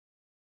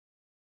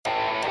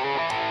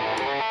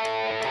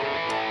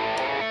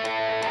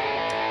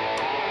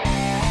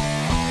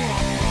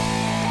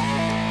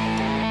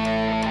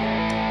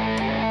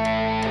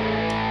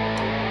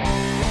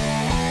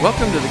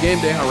Welcome to the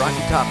Gameday on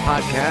Rocky Top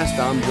podcast.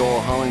 I'm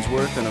Joel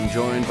Hollingsworth, and I'm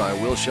joined by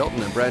Will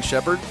Shelton and Brad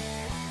Shepard.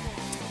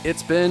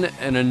 It's been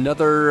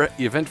another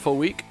eventful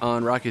week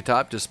on Rocky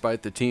Top,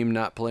 despite the team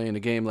not playing a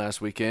game last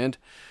weekend.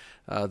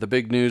 The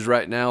big news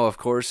right now, of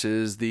course,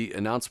 is the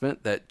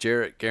announcement that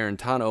Jarrett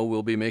Garantano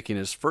will be making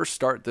his first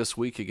start this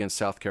week against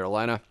South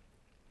Carolina.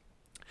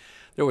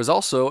 There was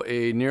also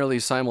a nearly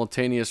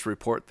simultaneous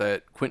report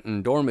that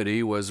Quentin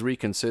Dormady was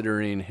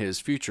reconsidering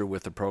his future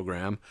with the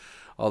program,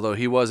 although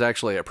he was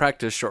actually at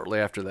practice shortly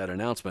after that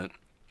announcement.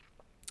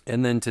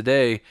 And then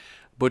today,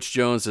 Butch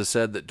Jones has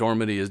said that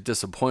Dormady is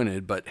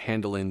disappointed but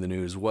handling the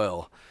news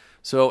well.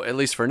 So at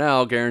least for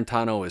now,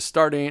 Garantano is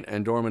starting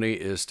and Dormady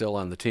is still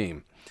on the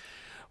team.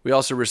 We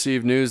also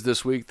received news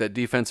this week that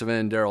defensive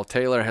end Darrell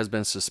Taylor has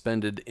been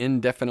suspended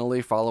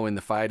indefinitely following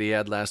the fight he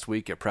had last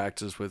week at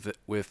practice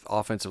with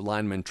offensive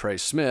lineman Trey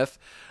Smith,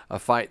 a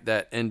fight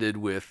that ended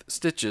with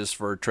stitches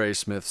for Trey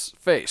Smith's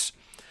face.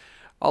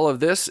 All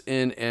of this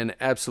in an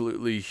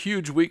absolutely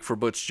huge week for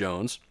Butch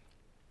Jones,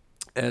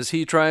 as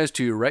he tries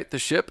to right the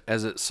ship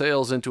as it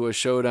sails into a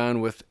showdown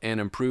with an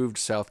improved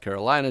South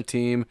Carolina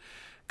team,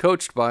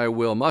 coached by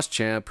Will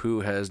Muschamp,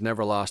 who has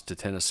never lost to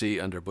Tennessee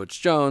under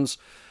Butch Jones,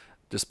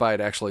 despite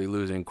actually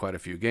losing quite a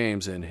few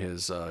games in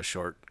his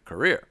short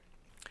career.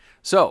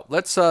 So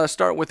let's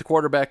start with the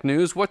quarterback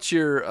news. What's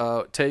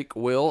your take,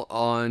 Will,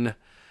 on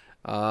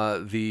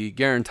the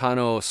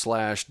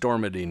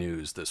Garantano/Dormady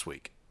news this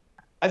week?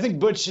 I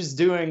think Butch is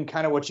doing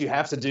kind of what you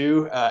have to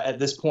do at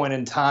this point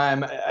in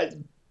time.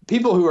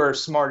 People who are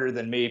smarter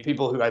than me,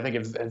 people who I think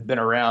have been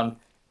around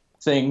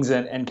things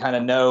and kind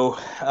of know.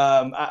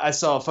 I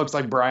saw folks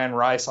like Brian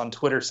Rice on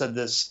Twitter said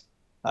this,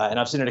 and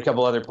I've seen it a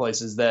couple other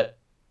places, that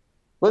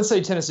let's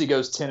say Tennessee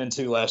goes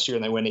 10-2 last year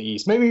and they win the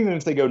East. Maybe even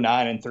if they go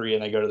 9-3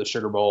 and they go to the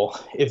Sugar Bowl.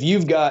 If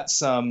you've got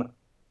some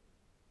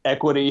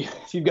equity,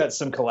 if you've got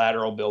some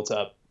collateral built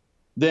up,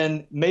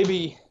 then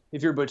maybe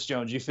if you're Butch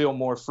Jones, you feel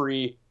more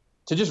free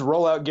to just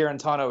roll out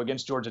Garantano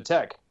against Georgia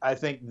Tech. I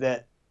think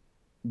that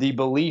the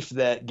belief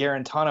that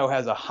Garantano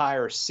has a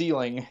higher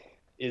ceiling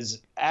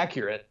is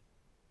accurate,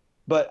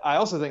 but I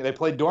also think they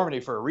played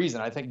Dormady for a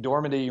reason. I think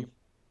Dormady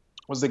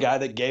was the guy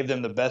that gave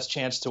them the best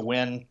chance to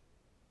win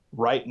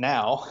right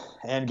now,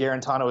 and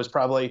Garantano is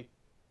probably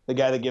the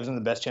guy that gives them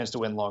the best chance to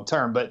win long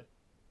term. But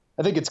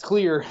I think it's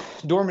clear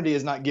Dormady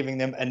is not giving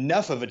them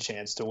enough of a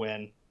chance to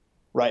win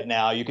right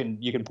now. You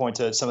can point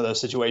to some of those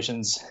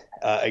situations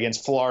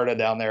against Florida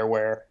down there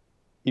where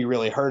he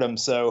really hurt him.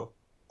 So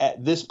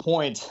at this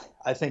point,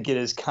 I think it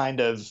is kind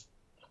of,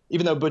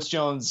 even though Butch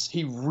Jones,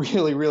 he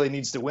really, really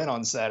needs to win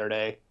on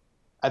Saturday,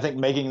 I think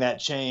making that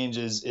change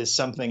is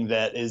something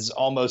that is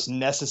almost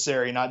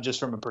necessary, not just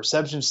from a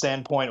perception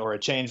standpoint or a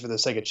change for the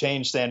sake of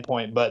change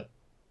standpoint, but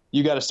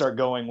you got to start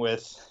going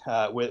with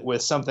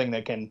something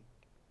that can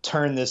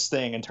turn this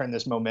thing and turn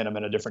this momentum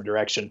in a different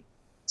direction.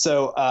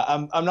 So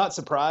I'm not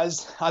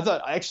surprised. I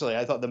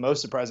thought the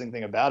most surprising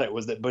thing about it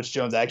was that Butch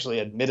Jones actually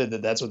admitted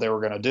that that's what they were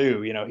going to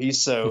do. You know,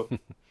 he's so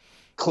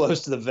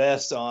close to the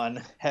vest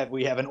on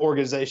we have an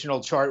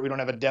organizational chart. We don't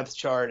have a depth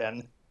chart,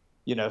 and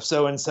you know,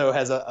 so-and-so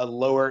has a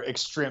lower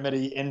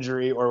extremity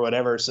injury or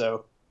whatever.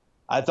 So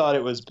I thought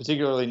it was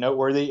particularly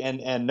noteworthy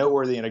and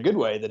noteworthy in a good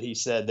way that he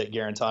said that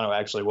Garantano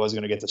actually was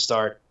going to get the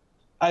start.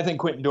 I think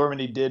Quentin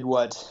Dormady did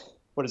what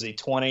is he,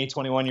 20,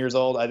 21 years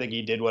old? I think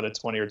he did what a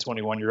 20 or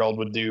 21-year-old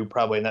would do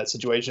probably in that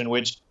situation,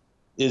 which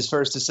is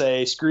first to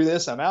say, screw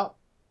this, I'm out.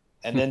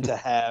 And then to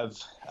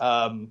have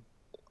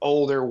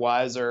older,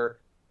 wiser,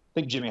 I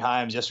think Jimmy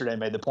Hyams yesterday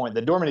made the point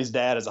that Dormady's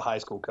dad is a high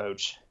school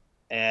coach.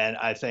 And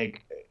I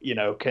think, you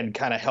know, can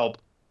kind of help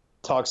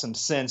talk some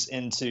sense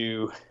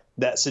into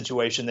that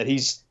situation, that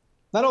he's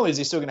not only is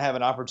he still going to have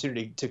an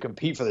opportunity to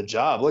compete for the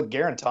job. Look,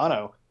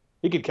 Garantano,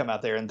 he could come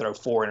out there and throw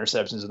 4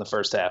 interceptions in the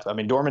first half. I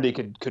mean, Dormady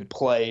could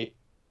play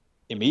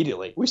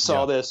immediately. We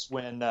saw this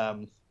when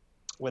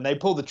they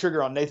pulled the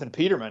trigger on Nathan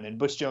Peterman in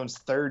Butch Jones'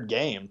 third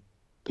game.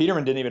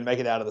 Peterman didn't even make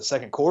it out of the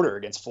second quarter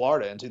against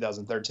Florida in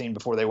 2013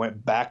 before they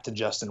went back to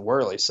Justin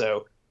Worley.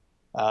 So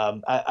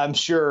I'm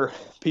sure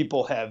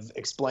people have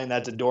explained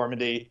that to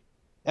Dormady.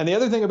 And the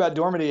other thing about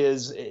Dormady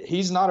is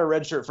he's not a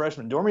redshirt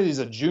freshman. Dormady's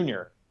a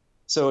junior.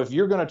 So if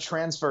you're going to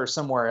transfer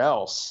somewhere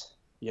else,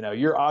 you know,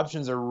 your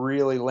options are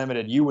really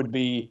limited. You would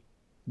be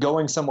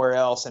going somewhere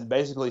else and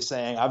basically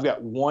saying, I've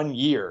got 1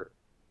 year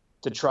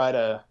to try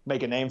to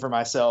make a name for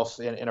myself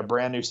in a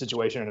brand new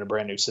situation, in a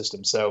brand new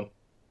system. So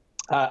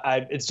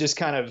it's just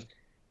kind of,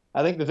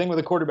 I think the thing with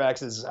the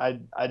quarterbacks is I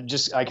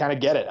kind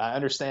of get it. I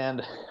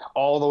understand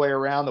all the way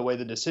around the way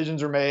the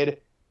decisions are made,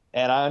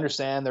 and I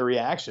understand the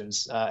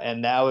reactions.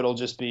 And now it'll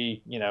just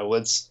be, you know,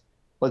 let's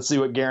see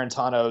what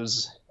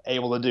Garantano's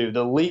able to do.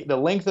 The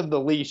length of the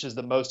leash is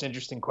the most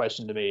interesting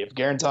question to me. If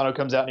Garantano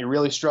comes out and he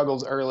really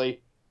struggles early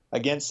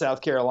against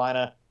South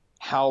Carolina,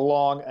 how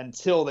long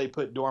until they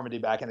put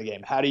Dormady back in the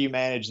game? How do you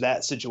manage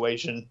that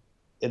situation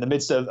in the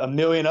midst of a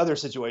million other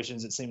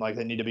situations that seem like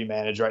they need to be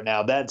managed right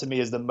now? That, to me,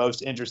 is the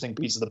most interesting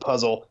piece of the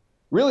puzzle.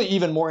 Really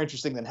even more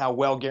interesting than how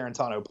well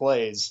Garantano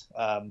plays.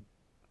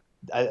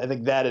 I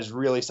think that is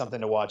really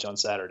something to watch on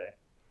Saturday.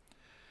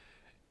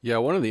 Yeah,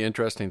 one of the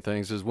interesting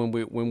things is when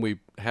we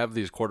have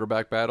these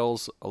quarterback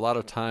battles, a lot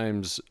of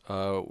times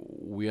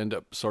we end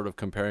up sort of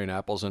comparing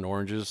apples and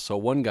oranges. So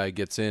one guy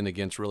gets in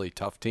against really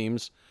tough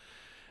teams,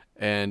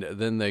 and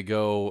then they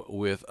go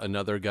with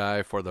another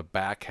guy for the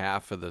back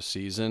half of the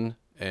season,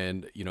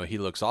 and he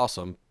looks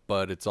awesome,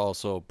 but it's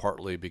also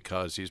partly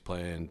because he's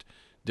playing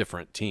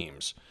different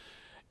teams.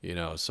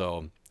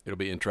 So it'll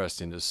be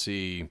interesting to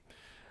see.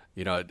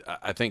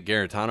 I think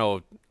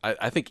Garantano,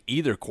 I think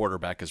either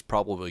quarterback is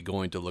probably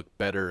going to look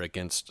better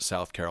against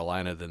South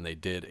Carolina than they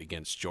did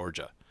against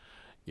Georgia,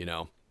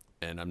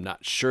 and I'm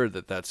not sure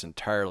that that's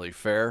entirely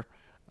fair,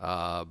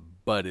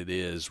 but it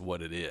is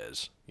what it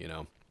is.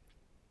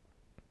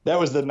 That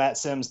was the Matt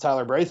Sims,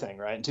 Tyler Bray thing,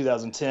 right? In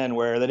 2010,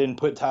 where they didn't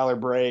put Tyler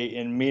Bray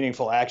in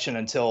meaningful action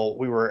until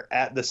we were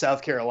at the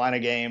South Carolina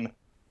game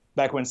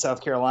back when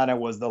South Carolina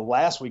was the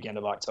last weekend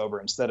of October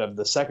instead of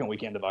the second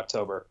weekend of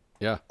October.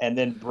 Yeah. And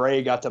then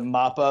Bray got to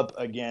mop up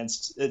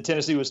against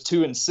Tennessee was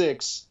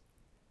 2-6.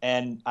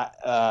 And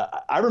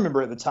I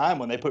remember at the time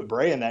when they put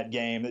Bray in that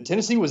game that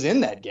Tennessee was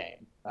in that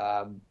game.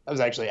 I was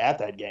actually at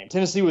that game.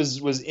 Tennessee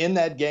was in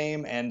that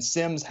game, and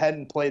Sims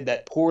hadn't played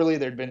that poorly.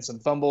 There'd been some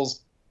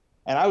fumbles.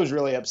 And I was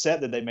really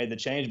upset that they made the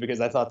change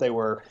because I thought they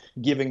were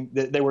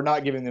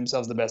not giving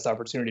themselves the best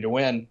opportunity to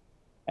win.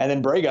 And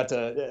then Bray got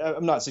to –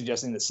 I'm not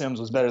suggesting that Sims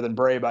was better than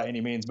Bray by any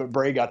means, but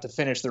Bray got to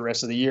finish the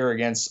rest of the year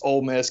against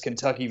Ole Miss,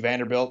 Kentucky,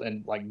 Vanderbilt,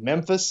 and like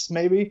Memphis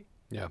maybe.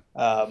 Yeah.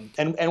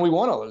 And we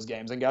won all those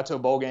games and got to a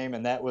bowl game,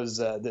 and that was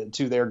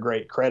to their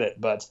great credit.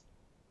 But,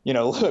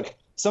 look,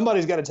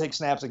 somebody's got to take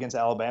snaps against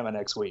Alabama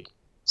next week.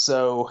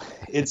 So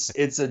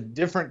it's a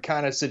different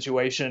kind of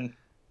situation.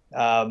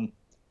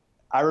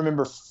 I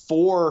remember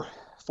four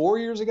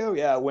years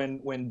ago,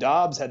 when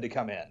Dobbs had to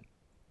come in.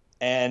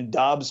 And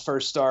Dobbs'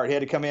 first start, he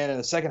had to come in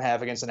the second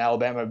half against an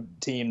Alabama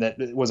team that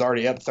was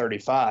already up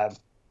 35.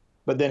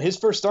 But then his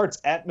first start's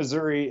at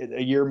Missouri,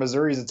 a year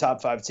Missouri's a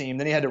top 5 team.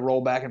 Then he had to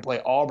roll back and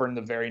play Auburn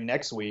the very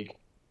next week.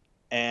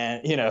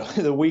 And,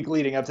 the week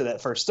leading up to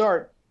that first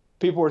start,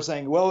 people were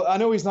saying, well, I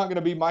know he's not going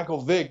to be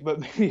Michael Vick, but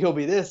maybe he'll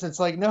be this. It's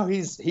like, no,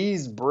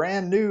 he's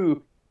brand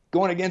new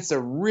going against a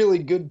really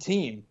good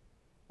team.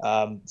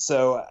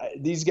 So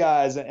these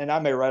guys, and I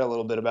may write a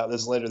little bit about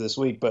this later this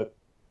week, but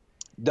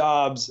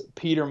Dobbs,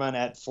 Peterman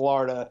at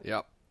Florida,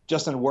 yep.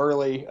 Justin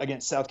Worley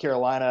against South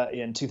Carolina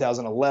in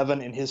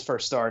 2011 in his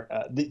first start.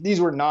 These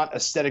were not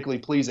aesthetically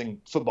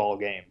pleasing football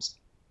games.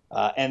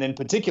 And in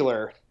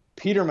particular,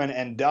 Peterman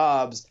and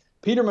Dobbs,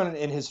 Peterman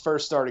in his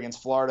first start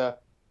against Florida,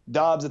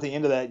 Dobbs at the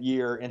end of that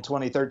year in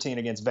 2013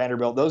 against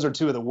Vanderbilt. Those are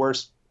two of the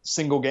worst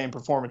single game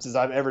performances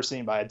I've ever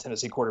seen by a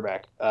Tennessee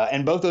quarterback.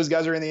 And both those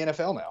guys are in the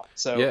NFL now.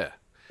 So yeah.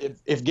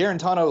 if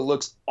Garantano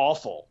looks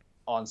awful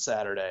on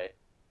Saturday,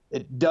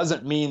 it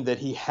doesn't mean that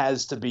he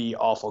has to be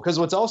awful. Because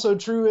what's also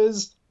true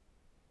is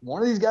one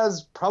of these guys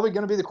is probably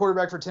going to be the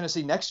quarterback for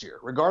Tennessee next year,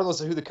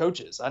 regardless of who the coach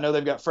is. I know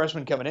they've got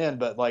freshmen coming in,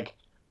 but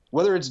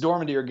whether it's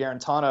Dormandy or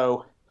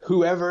Garantano,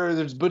 whoever,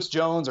 there's Butch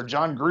Jones or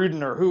John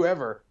Gruden or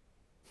whoever,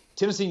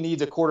 Tennessee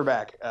needs a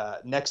quarterback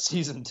next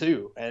season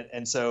too.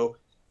 And so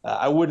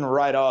I wouldn't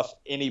write off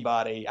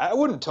anybody. I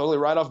wouldn't totally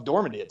write off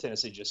Dormandy at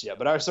Tennessee just yet,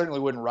 but I certainly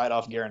wouldn't write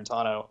off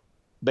Garantano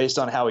based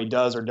on how he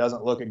does or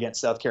doesn't look against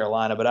South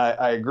Carolina. But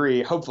I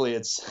agree. Hopefully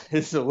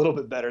it's a little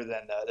bit better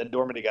than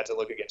Dormandy got to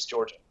look against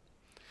Georgia.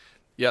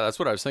 Yeah, that's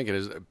what I was thinking.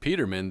 Is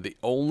Peterman, the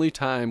only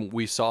time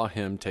we saw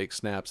him take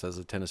snaps as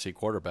a Tennessee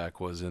quarterback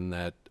was in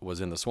the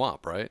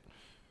swamp, right?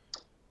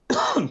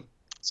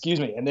 Excuse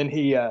me. And then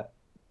he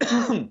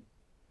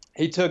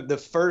he took the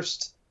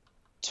first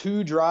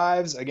 2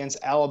 drives against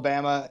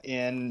Alabama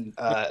in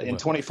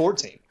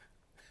 2014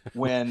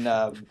 when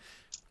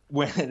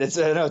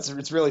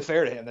it's really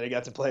fair to him that he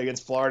got to play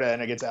against Florida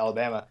and against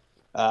Alabama.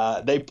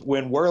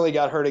 When Worley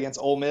got hurt against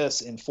Ole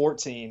Miss in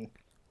 2014,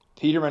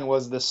 Peterman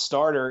was the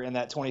starter in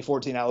that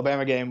 2014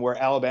 Alabama game where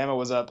Alabama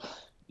was up,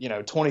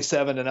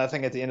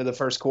 27-0 at the end of the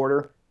first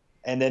quarter.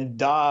 And then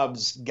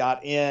Dobbs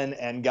got in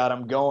and got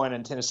him going,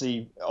 and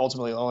Tennessee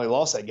ultimately only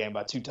lost that game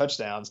by 2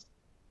 touchdowns.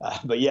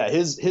 But yeah,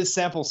 his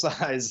sample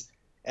size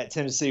at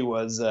Tennessee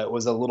was a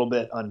little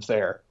bit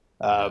unfair.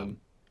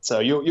 So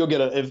you'll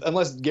get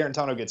unless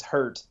Garantano gets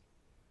hurt,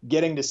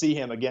 getting to see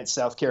him against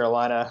South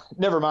Carolina,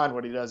 never mind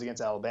what he does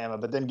against Alabama,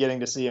 but then getting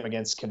to see him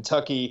against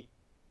Kentucky,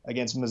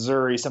 against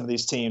Missouri, some of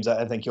these teams,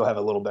 I think you'll have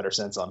a little better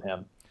sense on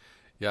him.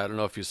 Yeah, I don't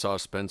know if you saw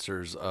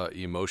Spencer's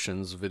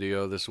emotions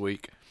video this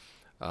week,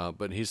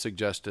 but he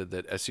suggested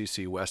that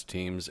SEC West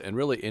teams, and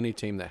really any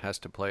team that has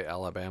to play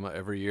Alabama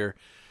every year,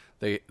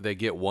 they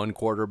get one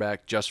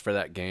quarterback just for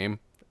that game,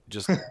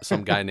 just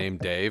some guy named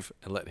Dave,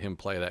 and let him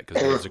play that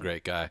because Dave's a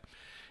great guy,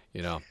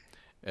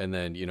 and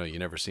then, you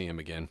never see him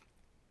again.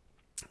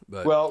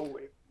 But, well,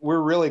 we're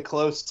really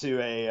close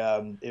to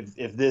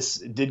if this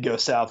did go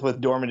south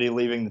with Dormandy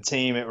leaving the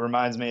team, it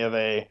reminds me of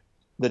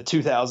the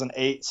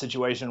 2008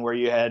 situation where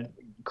you had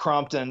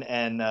Crompton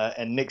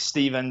and Nick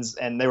Stevens,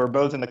 and they were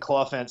both in the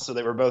claw fence, so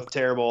they were both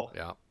terrible.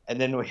 Yeah. And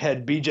then we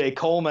had B.J.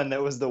 Coleman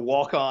that was the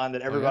walk-on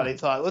that everybody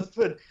thought,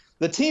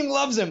 the team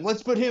loves him,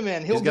 let's put him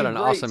in. He's got an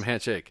awesome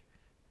handshake.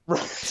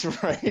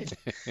 Right.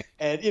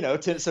 And,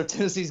 so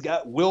Tennessee's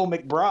got Will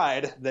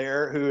McBride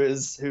there, who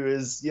is,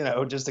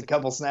 just a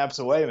couple snaps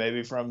away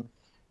maybe from,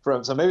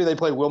 so maybe they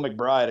play Will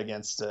McBride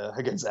against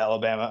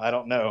Alabama. I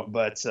don't know.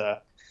 But,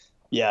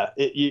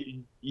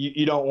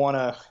 you don't want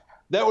to,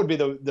 that would be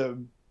the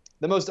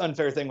most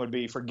unfair thing would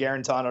be for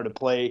Garantano to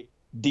play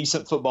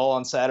decent football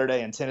on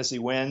Saturday and Tennessee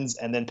wins,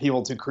 and then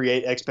people to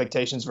create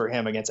expectations for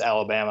him against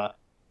Alabama.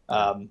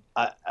 Don't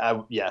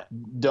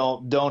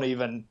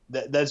even,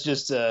 that's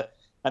just an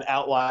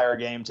outlier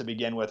game to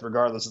begin with,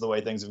 regardless of the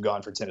way things have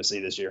gone for Tennessee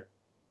this year.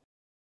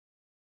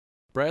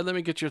 Brad, let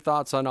me get your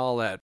thoughts on all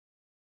that.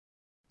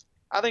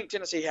 I think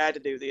Tennessee had to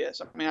do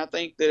this. I mean, I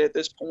think that at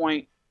this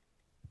point,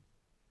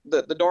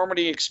 the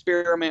Dormady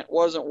experiment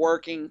wasn't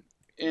working,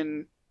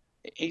 and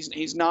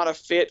he's not a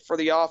fit for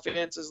the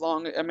offense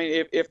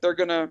if they're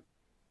going to,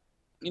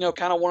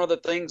 kind of one of the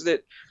things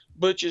that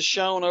Butch has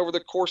shown over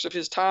the course of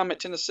his time at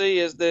Tennessee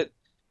is that,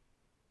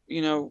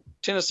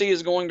 Tennessee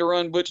is going to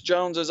run Butch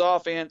Jones's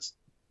offense,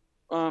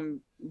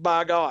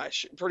 by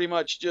gosh, pretty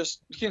much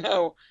just,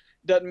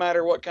 doesn't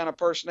matter what kind of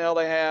personnel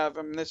they have.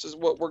 I mean, this is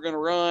what we're going to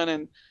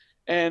run.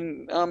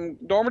 And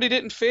Dormady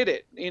didn't fit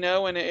it,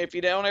 and if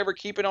you don't ever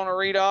keep it on a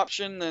read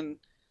option, then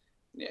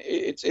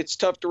it's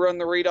tough to run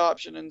the read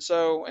option. And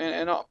so,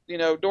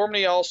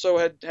 Dormady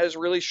also has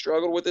really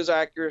struggled with his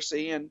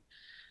accuracy and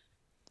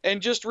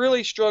just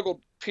really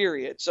struggled,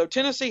 period. So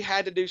Tennessee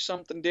had to do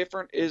something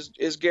different.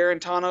 Is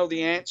Garantano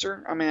the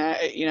answer? I mean,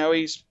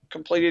 he's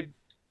completed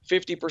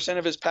 50%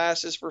 of his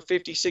passes for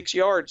 56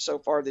 yards so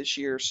far this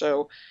year.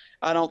 So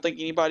I don't think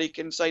anybody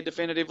can say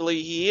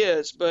definitively he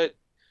is, but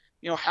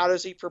how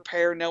does he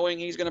prepare knowing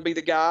he's going to be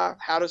the guy?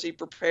 How does he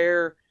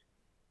prepare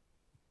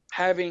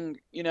having,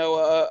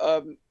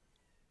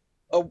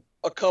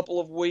 a couple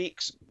of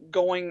weeks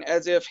going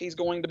as if he's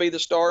going to be the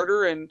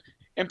starter and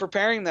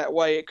preparing that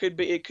way? It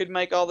could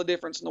make all the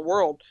difference in the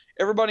world.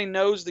 Everybody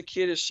knows the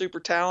kid is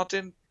super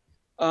talented.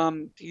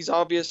 He's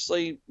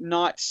obviously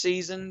not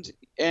seasoned,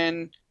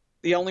 and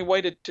the only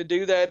way to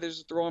do that is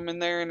to throw him in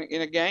there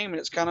in a game, and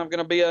it's kind of going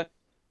to be a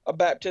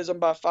baptism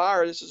by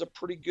fire. This is a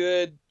pretty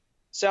good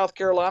South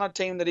Carolina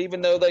team that,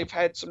 even though they've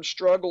had some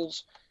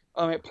struggles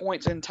at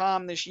points in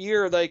time this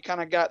year, they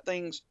kind of got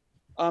things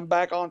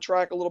back on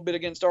track a little bit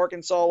against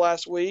Arkansas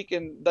last week,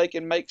 and they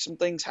can make some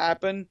things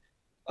happen.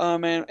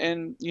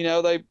 It's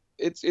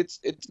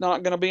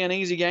not going to be an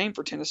easy game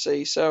for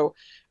Tennessee. So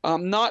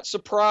I'm not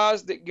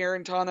surprised that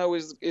Garantano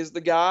is the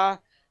guy.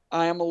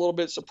 I am a little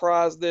bit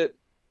surprised that,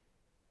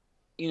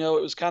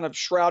 it was kind of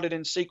shrouded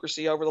in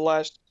secrecy over the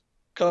last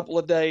couple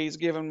of days,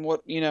 given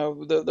what,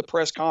 the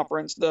press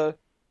conference, the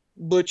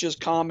Butch's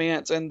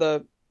comments, and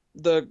the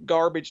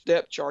garbage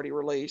depth chart he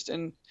released.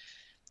 And,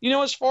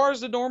 as far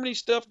as the Dormady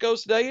stuff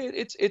goes today,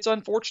 it's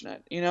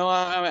unfortunate.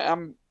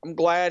 I'm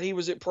glad he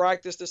was at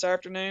practice this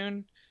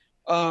afternoon.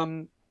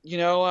 I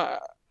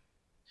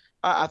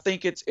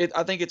think it's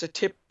a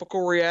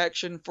typical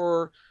reaction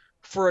for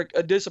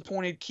a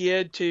disappointed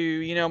kid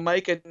to,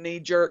 make a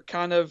knee-jerk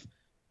kind of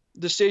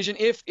decision.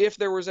 If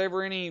there was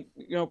ever any,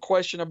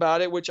 question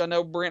about it, which I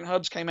know Brent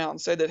Hubbs came out and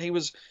said that he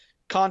was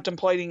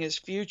contemplating his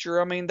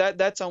future. I mean,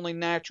 that's only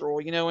natural,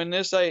 in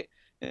this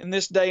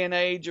day and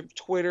age of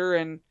Twitter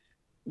and,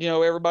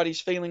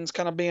 everybody's feelings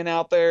kind of being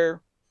out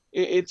there.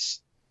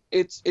 It's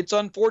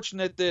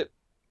unfortunate that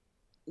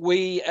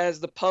we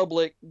as the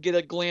public get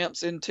a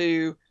glimpse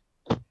into,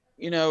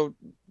 the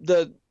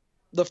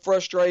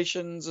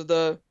frustrations,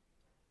 the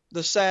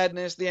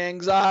sadness, the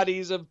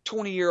anxieties of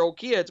 20-year-old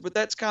kids, but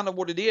that's kind of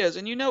what it is.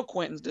 And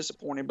Quentin's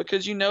disappointed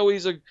because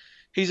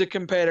he's a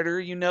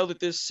competitor. That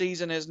this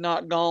season has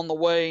not gone the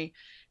way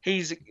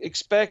he's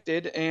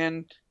expected,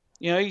 and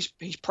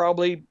he's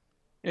probably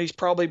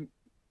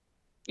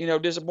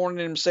disappointed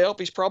in himself.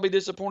 He's probably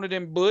disappointed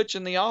in Butch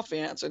and the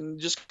offense and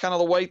just kind of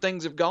the way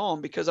things have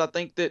gone, because I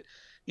think that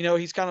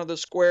he's kind of the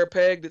square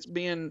peg that's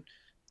being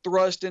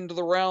thrust into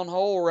the round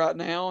hole right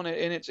now, and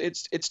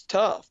it's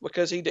tough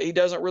because he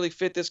doesn't really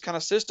fit this kind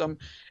of system.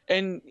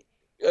 And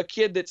a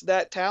kid that's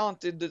that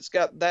talented, that's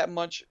got that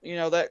much,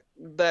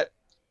 that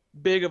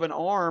big of an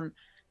arm,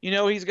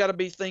 he's got to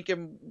be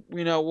thinking,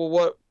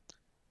 well,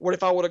 what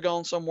if I would have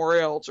gone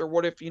somewhere else, or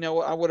what if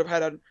I would have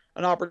had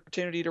an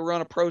opportunity to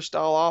run a pro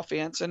style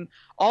offense, and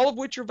all of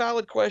which are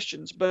valid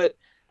questions. But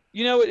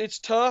it's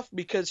tough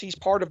because he's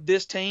part of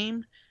this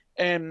team,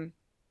 and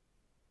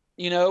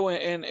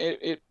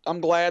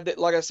I'm glad that,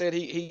 like I said,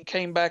 he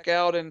came back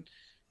out and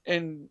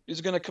is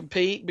going to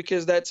compete,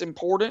 because that's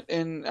important.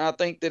 And I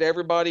think that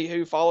everybody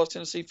who follows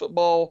Tennessee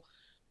football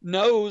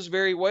knows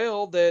very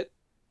well that,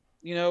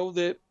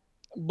 that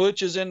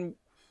Butch is in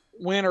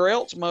win or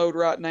else mode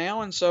right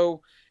now. And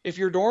so if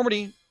you're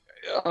Dormady,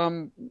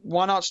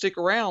 why not stick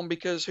around?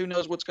 Because who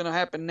knows what's going to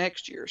happen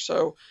next year.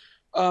 So,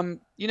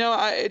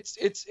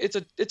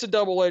 it's a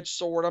double-edged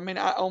sword. I mean,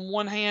 on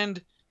one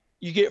hand,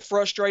 you get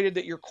frustrated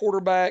that your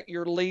quarterback,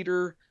 your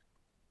leader,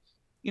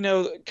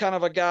 kind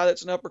of a guy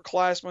that's an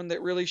upperclassman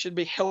that really should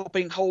be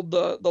helping hold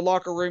the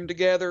locker room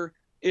together,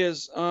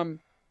 is, a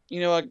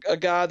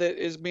guy that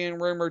is being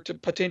rumored to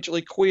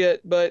potentially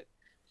quit. But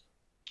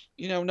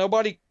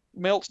nobody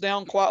melts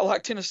down quite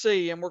like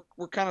Tennessee, and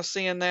we're kind of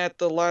seeing that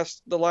the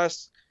last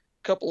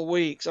couple of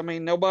weeks. I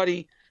mean,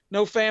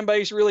 no fan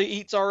base really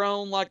eats our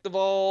own like the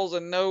Vols,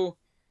 and no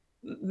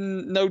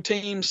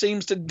team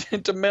seems to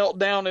to melt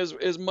down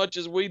as much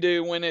as we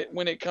do when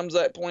it comes to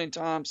that point in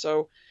time.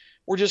 So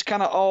we're just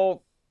kind of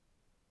all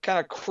kind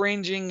of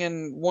cringing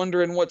and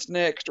wondering what's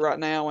next right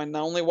now, and the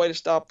only way to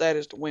stop that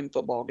is to win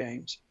football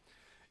games.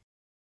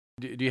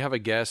 Do you have a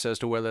guess as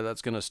to whether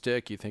that's going to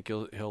stick? You think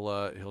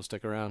he'll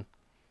stick around?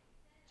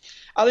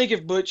 I think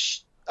if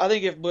Butch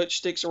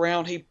sticks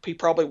around, he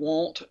probably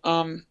won't.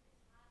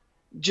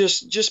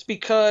 Just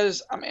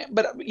because, I mean,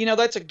 but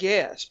that's a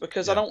guess,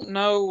 because Yeah. I don't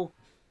know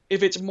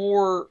if it's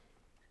more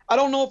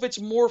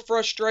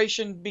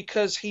frustration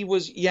because he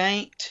was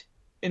yanked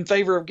in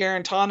favor of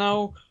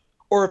Garantano,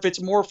 or if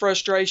it's more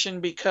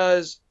frustration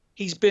because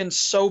he's been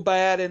so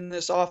bad in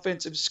this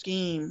offensive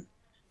scheme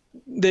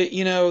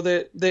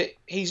that that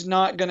he's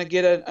not going to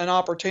get an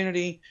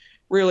opportunity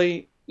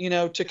really,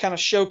 to kind of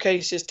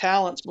showcase his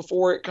talents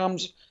before it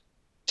comes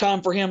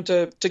time for him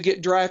to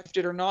get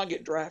drafted or not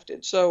get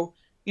drafted. So,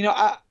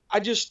 I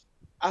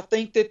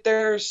think that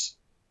there's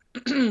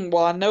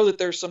well, I know that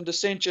there's some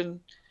dissension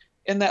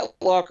in that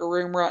locker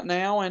room right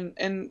now, and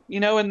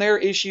and their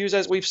issues,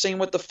 as we've seen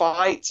with the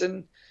fights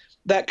and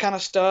that kind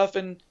of stuff.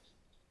 And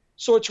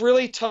so it's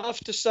really tough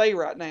to say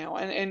right now.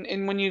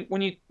 And when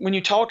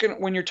you're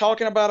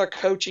talking about a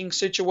coaching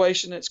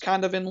situation that's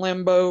kind of in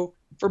limbo,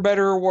 for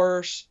better or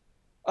worse,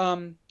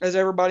 as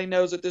everybody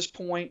knows at this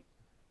point,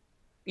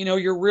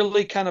 you're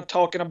really kind of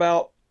talking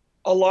about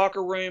a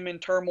locker room in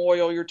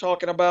turmoil. You're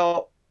talking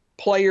about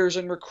players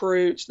and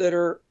recruits that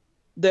are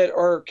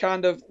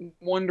kind of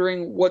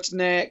wondering what's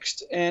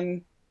next,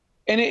 and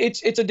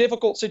it's a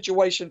difficult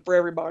situation for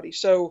everybody.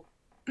 So,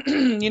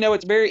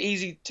 it's very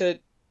easy to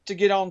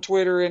get on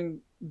Twitter and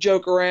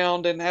joke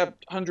around and have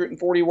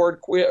 140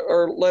 word quip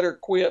or letter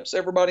quips.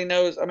 Everybody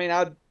knows. I mean,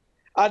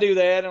 I do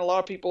that, and a lot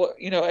of people,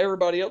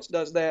 everybody else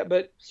does that.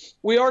 But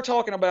we are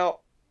talking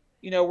about,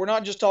 we're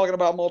not just talking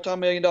about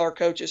multi-million-dollar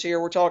coaches here.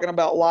 We're talking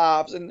about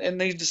lives,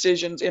 and these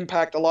decisions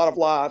impact a lot of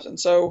lives. And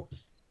so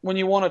when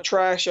you want to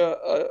trash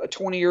a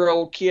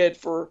 20-year-old kid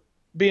for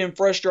being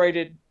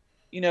frustrated,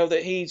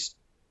 that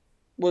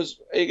was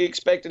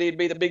expected he'd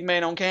be the big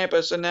man on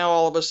campus, and now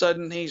all of a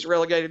sudden he's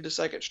relegated to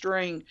second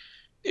string,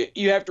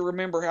 you have to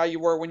remember how you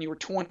were when you were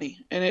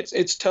 20, and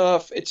it's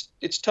tough.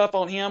 It's tough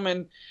on him,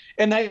 and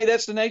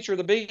that's the nature of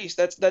the beast.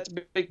 That's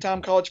big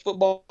time college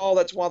football.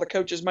 That's why the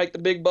coaches make the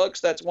big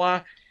bucks. That's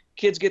why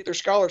kids get their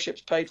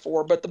scholarships paid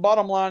for. But the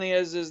bottom line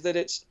is that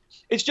it's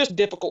just a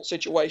difficult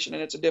situation,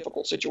 and it's a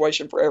difficult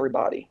situation for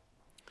everybody.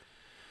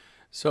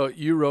 So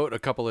you wrote a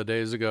couple of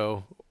days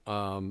ago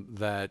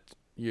that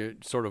you're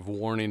sort of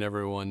warning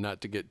everyone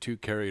not to get too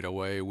carried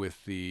away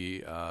with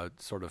the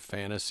sort of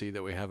fantasy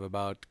that we have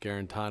about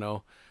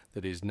Garantano,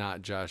 that he's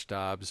not Josh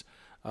Dobbs.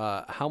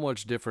 How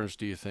much difference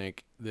do you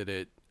think that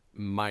it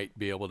might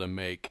be able to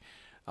make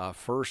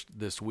first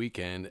this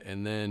weekend,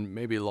 and then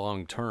maybe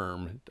long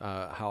term?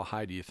 How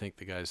high do you think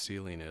the guy's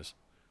ceiling is?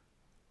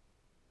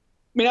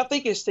 I mean, I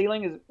think his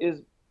ceiling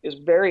is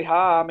very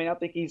high. I mean, I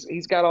think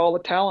he's got all the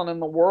talent in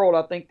the world.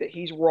 I think that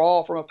he's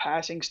raw from a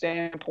passing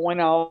standpoint.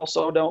 I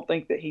also don't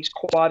think that he's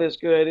quite as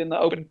good in the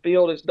open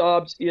field as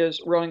Dobbs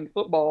is running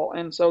football.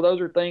 And so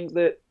those are things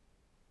that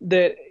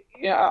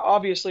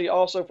obviously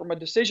also from a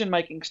decision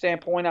making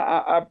standpoint,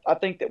 I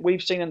think that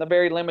we've seen in the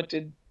very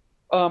limited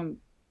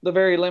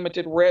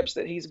reps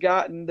that he's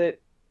gotten that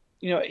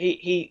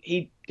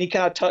he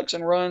kind of tucks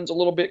and runs a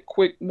little bit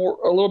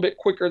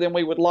quicker than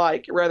we would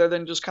like, rather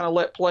than just kind of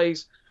let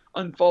plays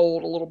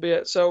unfold a little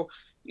bit. So,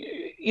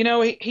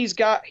 he's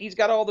got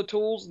all the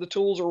tools. The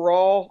tools are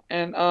raw,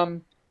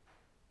 and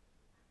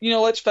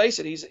let's face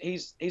it,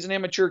 he's an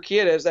immature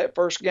kid, as that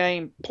first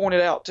game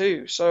pointed out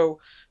too. So,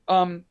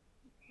 I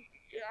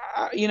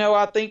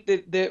think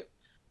that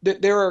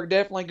there are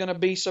definitely going to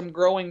be some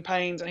growing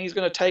pains, and he's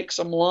going to take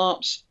some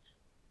lumps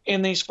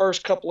in these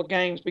first couple of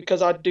games,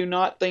 because I do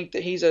not think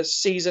that he's a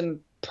seasoned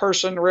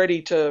person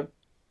ready to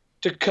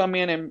come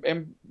in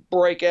and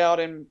break out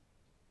and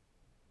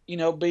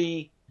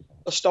be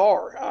a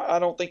star. I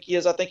don't think he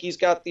is. I think he's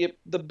got the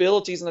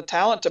abilities and the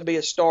talent to be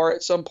a star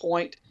at some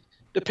point,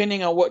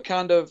 depending on what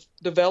kind of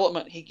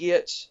development he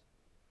gets,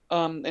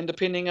 and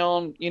depending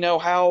on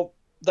how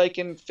they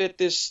can fit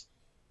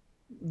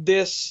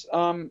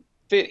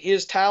fit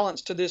his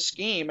talents to this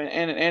scheme.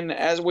 And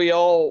as we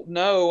all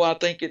know, I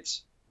think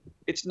it's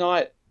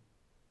not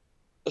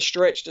a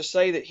stretch to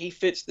say that he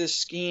fits this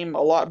scheme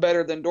a lot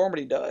better than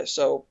Dormady does.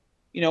 So,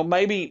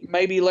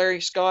 maybe Larry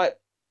Scott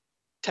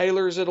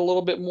tailors it a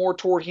little bit more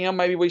toward him.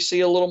 Maybe we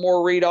see a little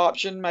more read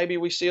option. Maybe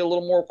we see a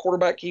little more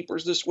quarterback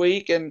keepers this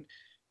week and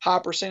high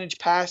percentage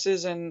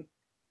passes, and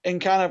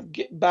kind of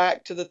get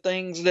back to the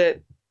things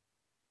that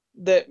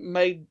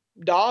made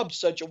Dobbs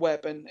such a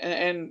weapon.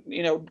 And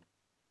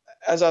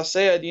as I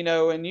said,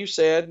 and you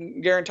said,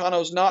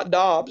 Garantano's not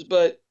Dobbs,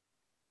 but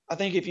I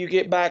think if you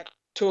get back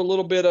to a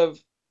little bit of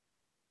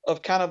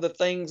kind of the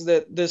things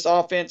that this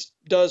offense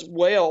does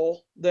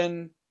well,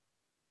 then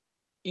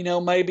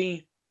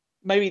maybe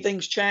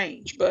things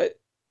change. But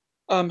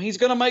he's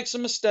going to make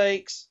some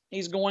mistakes.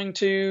 He's going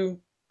to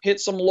hit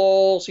some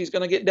lulls. He's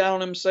going to get down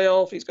on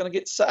himself. He's going to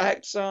get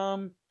sacked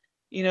some.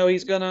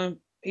 He's going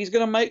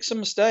to make some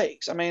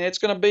mistakes. I mean, it's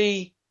going to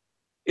be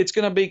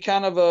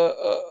kind of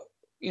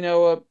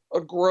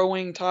a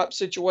growing type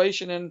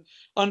situation. And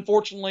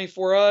unfortunately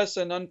for us,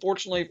 and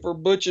unfortunately for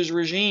Butch's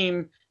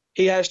regime,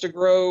 he has to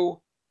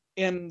grow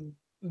in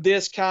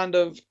this kind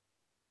of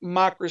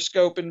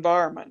microscope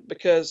environment,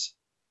 because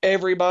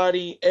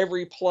everybody,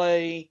 every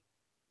play,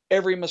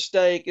 every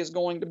mistake is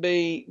going to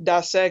be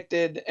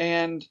dissected,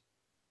 and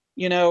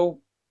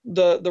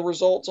the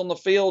results on the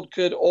field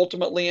could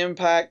ultimately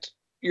impact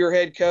your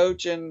head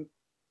coach and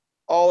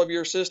all of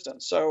your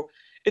assistants. So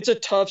it's a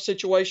tough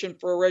situation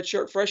for a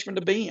redshirt freshman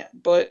to be in,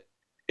 but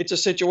it's a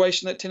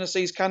situation that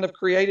Tennessee's kind of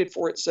created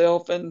for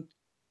itself, and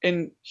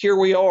here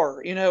we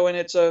are, and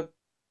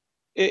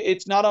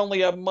it's not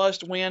only a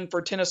must win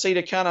for Tennessee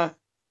to kind of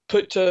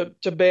put to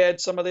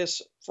bed some of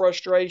this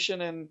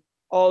frustration and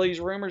all these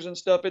rumors and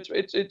stuff.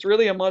 It's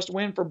really a must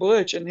win for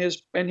Butch and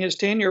his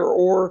tenure,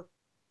 or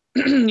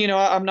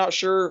I'm not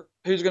sure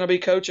who's going to be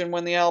coaching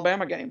when the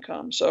Alabama game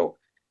comes. So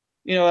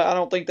I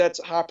don't think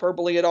that's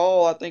hyperbole at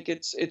all. I think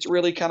it's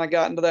really kind of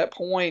gotten to that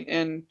point,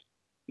 and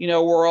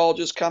we're all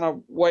just kind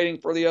of waiting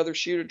for the other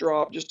shoe to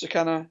drop, just to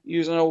kind of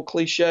use an old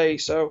cliche.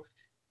 So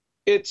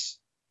it's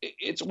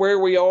where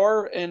we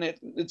are, and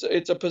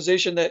it's a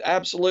position that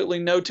absolutely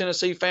no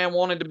Tennessee fan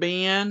wanted to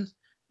be in.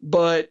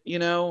 But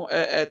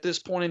at this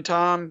point in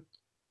time,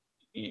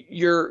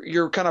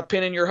 you're kind of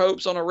pinning your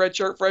hopes on a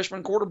redshirt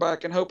freshman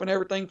quarterback and hoping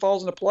everything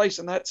falls into place,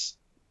 and that's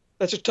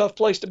a tough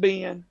place to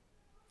be in.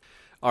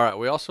 All right.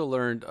 We also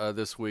learned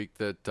this week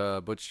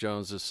that Butch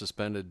Jones has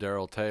suspended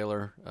Darrell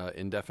Taylor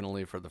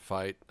indefinitely for the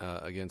fight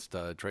against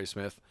Trey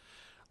Smith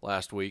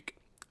last week.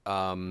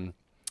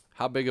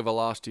 How big of a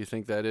loss do you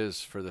think that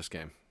is for this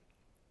game?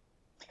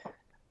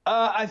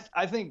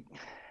 I think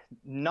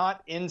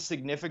not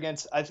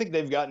insignificant. I think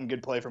they've gotten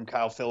good play from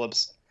Kyle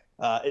Phillips.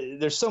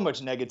 There's so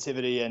much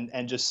negativity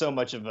and just so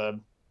much of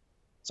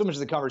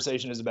the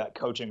conversation is about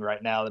coaching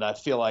right now that I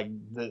feel like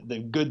the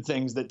good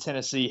things that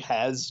Tennessee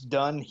has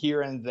done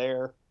here and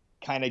there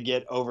kind of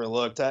get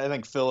overlooked. I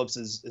think Phillips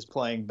is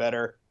playing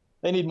better.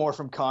 They need more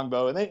from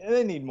Kongbo, and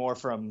they need more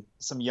from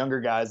some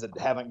younger guys that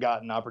haven't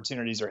gotten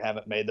opportunities or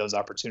haven't made those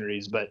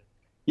opportunities. But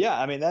yeah,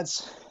 I mean,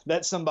 that's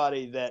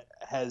somebody that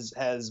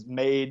has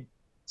made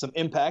some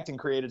impact and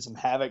created some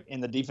havoc in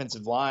the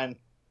defensive line.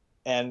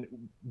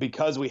 And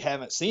because we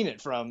haven't seen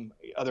it from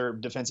other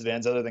defensive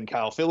ends other than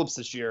Kyle Phillips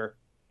this year,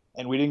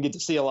 and we didn't get to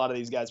see a lot of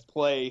these guys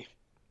play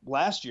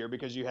last year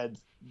because you had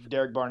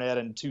Derek Barnett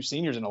and two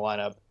seniors in the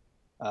lineup,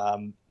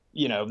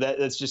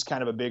 that's just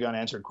kind of a big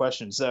unanswered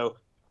question. So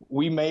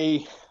we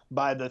may,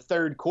 by the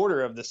third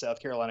quarter of the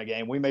South Carolina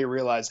game, we may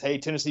realize, hey,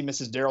 Tennessee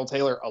misses Darrell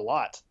Taylor a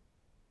lot.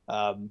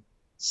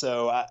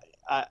 So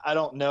I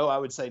don't know. I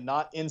would say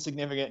not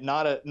insignificant,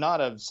 not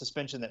a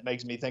suspension that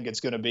makes me think it's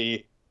going to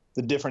be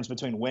the difference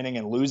between winning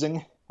and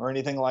losing or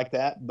anything like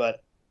that.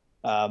 But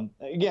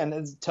again,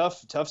 it's a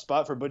tough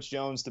spot for Butch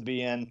Jones to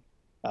be in.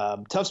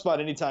 Tough spot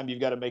anytime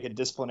you've got to make a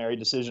disciplinary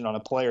decision on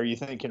a player you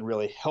think can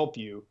really help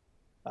you.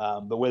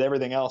 But with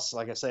everything else,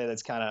 like I say,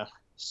 that's kind of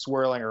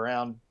swirling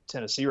around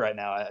Tennessee right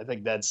now, I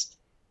think that's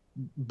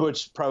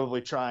Butch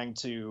probably trying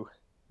to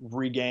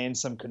regain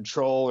some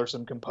control or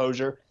some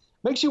composure.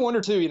 Makes you wonder,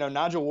 too,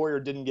 Nigel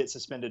Warrior didn't get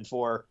suspended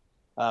for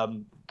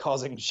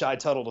causing Shy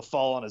Tuttle to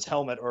fall on his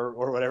helmet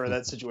or whatever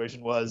that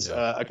situation was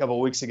a couple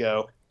of weeks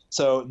ago.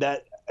 So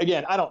that,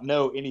 again, I don't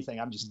know anything.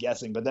 I'm just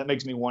guessing. But that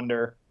makes me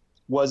wonder,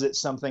 was it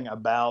something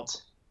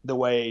about the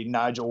way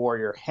Nigel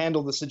Warrior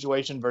handled the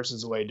situation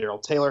versus the way Darrell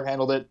Taylor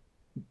handled it?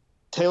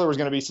 Taylor was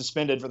going to be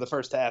suspended for the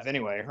first half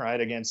anyway,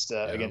 right, against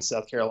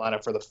South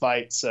Carolina for the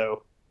fight.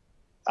 So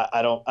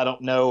I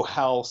don't know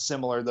how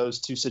similar those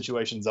two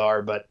situations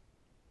are, but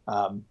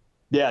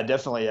yeah,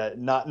 definitely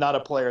not a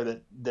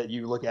player that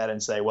you look at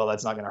and say, well,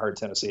 that's not going to hurt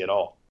Tennessee at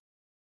all.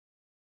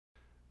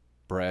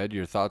 Brad,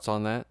 your thoughts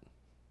on that?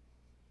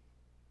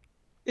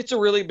 It's a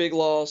really big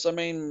loss. I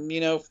mean,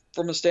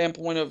 from a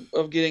standpoint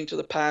of getting to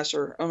the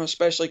passer,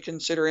 especially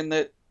considering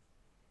that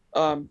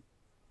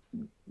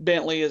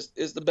Bentley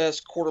is the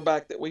best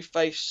quarterback that we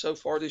faced so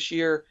far this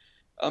year.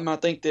 I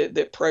think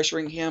that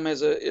pressuring him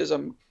is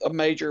a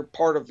major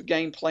part of the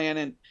game plan.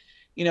 And,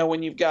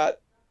 when you've got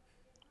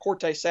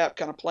Corte Sapp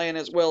kind of playing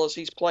as well as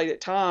he's played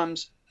at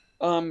times,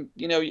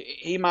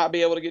 he might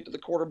be able to get to the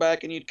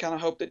quarterback, and you'd kind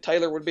of hope that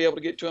Taylor would be able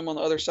to get to him on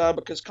the other side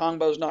because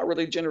Kongbo's not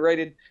really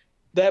generated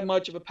that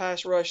much of a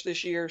pass rush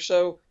this year.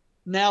 So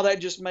now that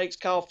just makes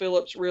Kyle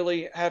Phillips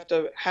really have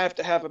to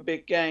have a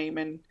big game.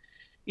 And,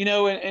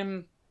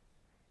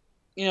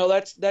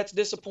 that's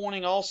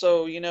disappointing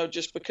also,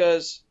 just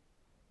because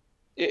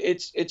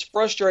it's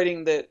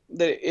frustrating that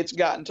it's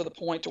gotten to the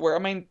point to where,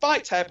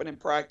 fights happen in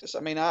practice.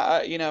 There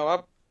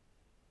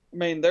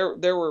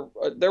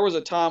was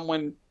a time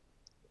when,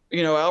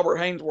 Albert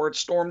Haynesworth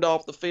stormed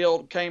off the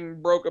field,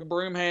 broke a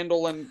broom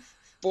handle, and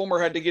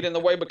Fulmer had to get in the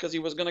way because he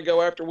was going to go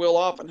after Will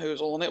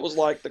Offenhusel, and it was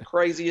like the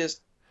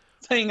craziest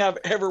thing I've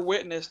ever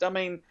witnessed. I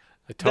mean,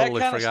 I totally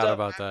that forgot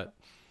about that.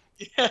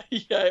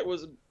 Yeah, it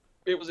was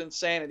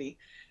insanity.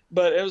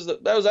 But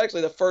that was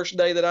actually the first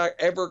day that I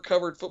ever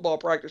covered football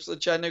practice at the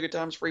Chattanooga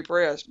Times Free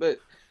Press, but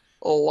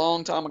a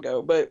long time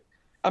ago. But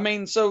I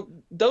mean, so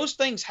those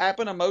things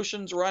happen,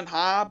 emotions run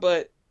high,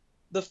 but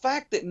the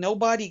fact that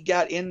nobody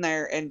got in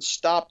there and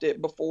stopped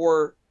it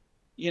before,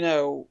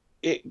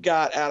 it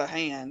got out of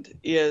hand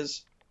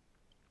is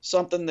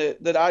something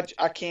that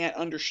I can't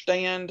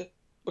understand,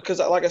 because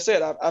like I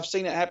said, I've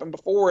seen it happen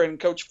before, and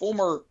Coach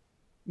Fulmer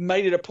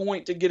made it a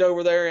point to get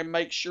over there and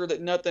make sure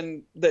that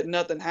nothing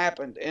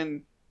happened.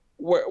 And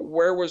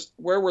where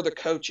were the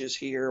coaches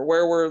here?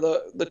 Where were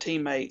the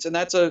teammates? And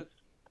that's a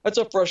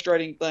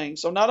frustrating thing.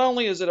 So not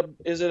only is it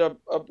a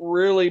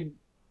really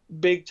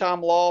big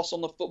time loss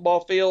on the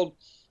football field,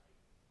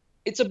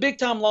 it's a big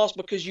time loss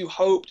because you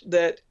hoped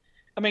that,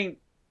 I mean,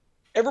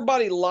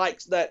 everybody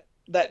likes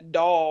that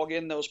dog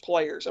in those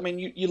players. I mean,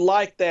 you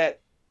like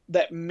that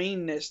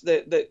meanness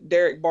that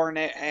Derek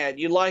Barnett had.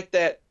 You like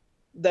that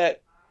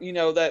that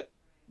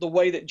the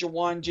way that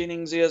Jawan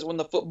Jennings is when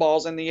the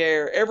football's in the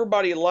air.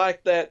 Everybody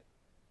liked that,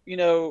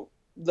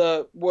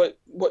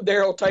 what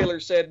Darrell Taylor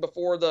said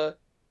before the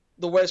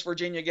West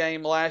Virginia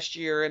game last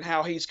year, and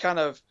how he's kind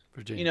of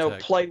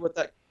played with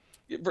that.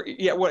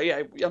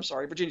 I'm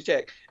sorry, Virginia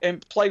Tech,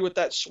 and played with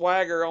that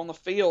swagger on the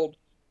field.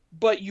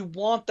 But you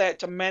want that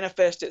to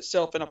manifest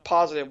itself in a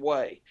positive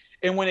way.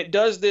 And when it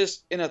does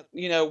this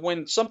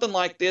when something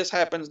like this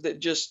happens that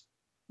just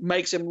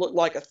makes him look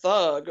like a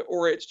thug,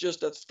 or it's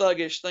just a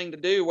thuggish thing to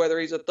do, whether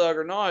he's a thug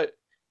or not,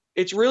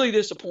 it's really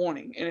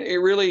disappointing. And it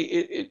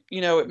really,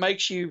 it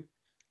makes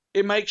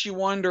you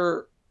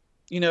wonder,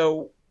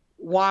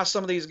 why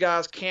some of these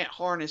guys can't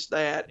harness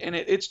that. And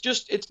it's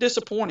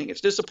disappointing.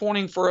 It's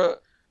disappointing for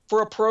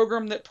a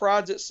program that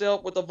prides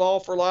itself with the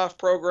Vol for Life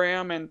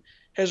program and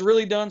has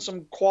really done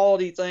some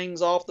quality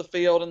things off the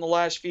field in the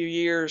last few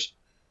years.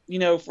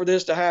 For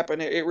this to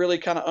happen, it really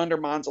kind of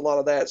undermines a lot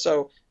of that.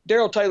 So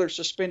Darrell Taylor's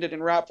suspended,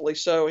 and rightfully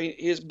so.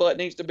 His butt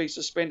needs to be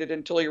suspended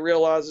until he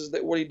realizes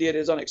that what he did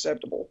is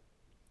unacceptable.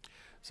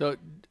 So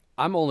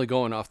I'm only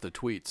going off the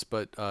tweets,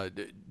 but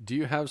do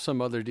you have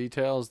some other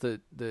details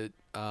that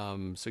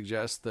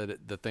suggest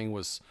that the thing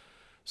was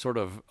sort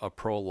of a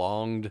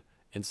prolonged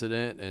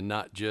incident and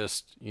not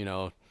just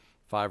 5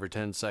 or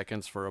 10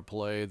 seconds for a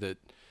play that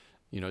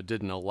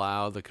didn't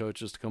allow the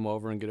coaches to come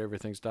over and get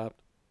everything stopped?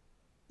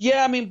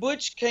 Yeah, I mean,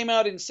 Butch came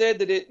out and said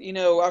that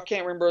I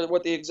can't remember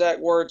what the exact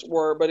words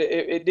were, but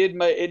it did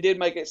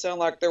make it sound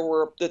like there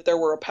was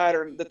a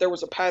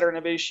pattern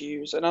of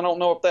issues. And I don't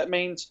know if that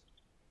means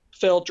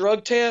failed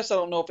drug tests. I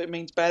don't know if it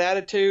means bad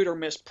attitude or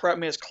missed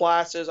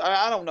classes.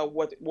 I don't know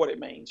what it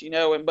means,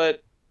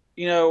 but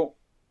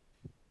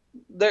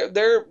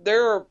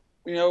there are,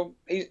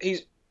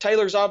 he's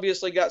Taylor's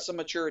obviously got some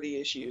maturity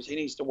issues he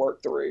needs to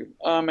work through.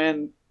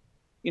 And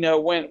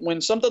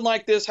when something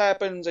like this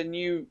happens and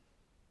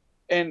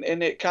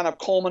it kind of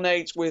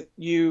culminates with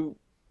you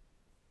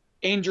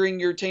injuring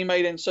your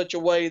teammate in such a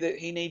way that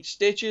he needs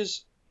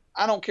stitches,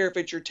 I don't care if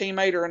it's your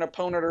teammate or an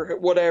opponent or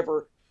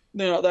whatever,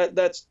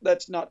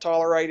 that's not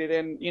tolerated.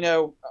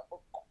 And,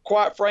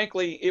 quite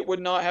frankly, it would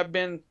not have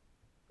been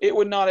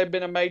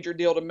a major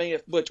deal to me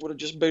if Butch would have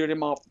just booted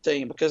him off the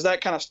team, because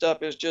that kind of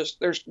stuff is just,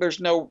 there's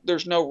no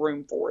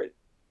room for it.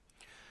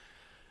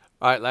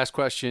 All right. Last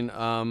question.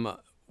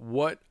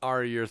 What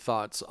are your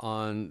thoughts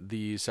on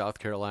the South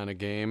Carolina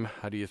game?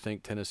 How do you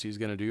think Tennessee's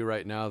going to do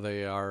right now?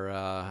 They are,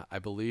 I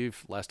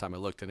believe, last time I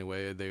looked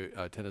anyway,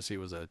 Tennessee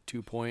was a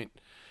 2-point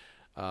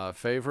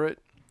favorite,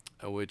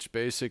 which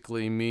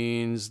basically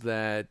means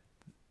that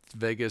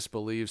Vegas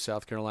believes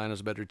South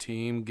Carolina's a better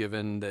team,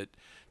 given that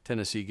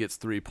Tennessee gets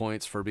 3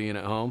 points for being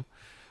at home.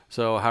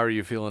 So how are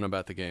you feeling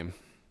about the game?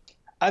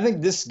 I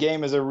think this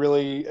game is a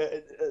really,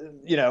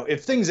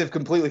 if things have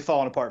completely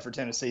fallen apart for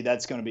Tennessee,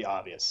 that's going to be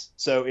obvious.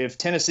 So if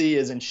Tennessee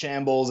is in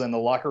shambles and the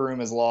locker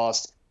room is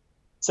lost,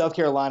 South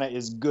Carolina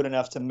is good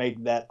enough to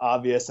make that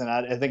obvious. And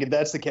I think if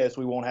that's the case,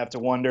 we won't have to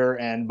wonder.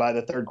 And by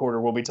the third quarter,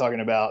 we'll be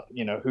talking about,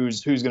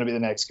 who's going to be the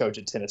next coach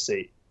at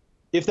Tennessee.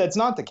 If that's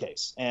not the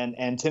case,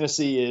 and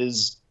Tennessee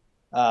is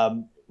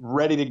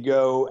ready to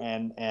go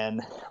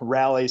and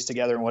rallies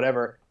together and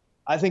whatever,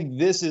 I think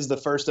this is the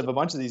first of a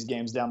bunch of these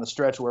games down the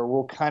stretch where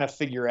we'll kind of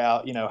figure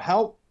out,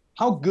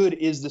 how good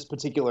is this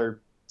particular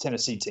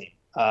Tennessee team?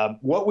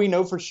 What we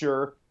know for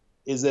sure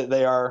is that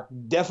they are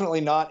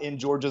definitely not in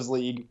Georgia's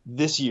league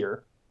this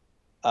year.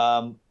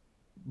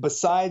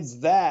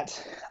 Besides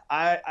that,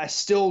 I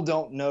still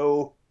don't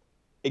know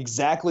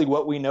exactly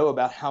what we know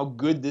about how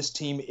good this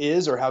team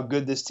is or how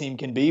good this team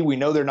can be. We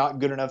know they're not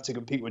good enough to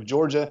compete with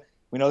Georgia.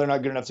 We know they're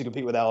not good enough to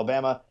compete with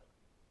Alabama.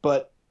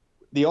 But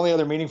the only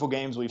other meaningful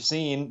games we've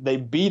seen, they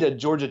beat a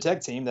Georgia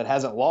Tech team that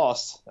hasn't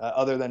lost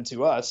other than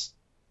to us.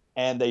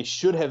 And they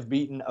should have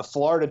beaten a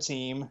Florida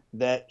team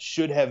that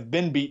should have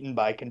been beaten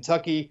by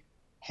Kentucky,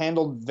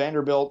 handled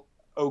Vanderbilt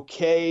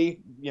okay,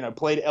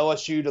 played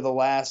LSU to the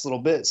last little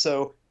bit.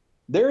 So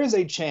there is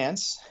a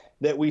chance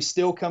that we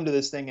still come to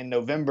this thing in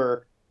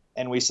November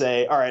and we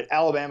say, all right,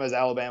 Alabama is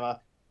Alabama.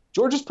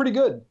 Georgia's pretty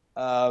good.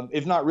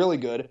 if not really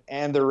good,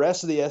 and the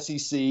rest of the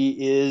SEC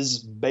is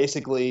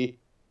basically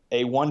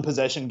a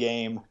one-possession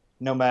game.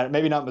 No matter,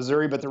 maybe not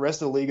Missouri, but the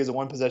rest of the league is a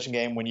one-possession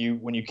game when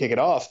you kick it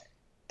off,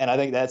 and I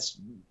think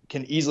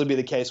can easily be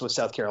the case with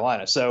South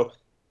Carolina. So,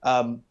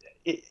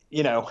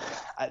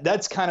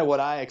 that's kind of what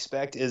I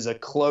expect is a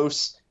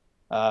close,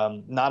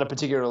 not a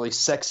particularly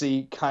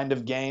sexy kind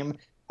of game.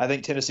 I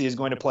think Tennessee is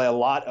going to play a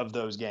lot of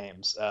those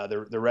games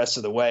the rest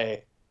of the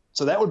way.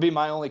 So that would be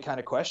my only kind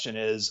of question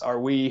is,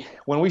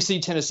 when we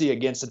see Tennessee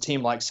against a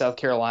team like South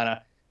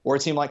Carolina or a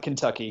team like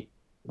Kentucky,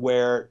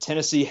 where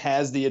Tennessee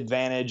has the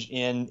advantage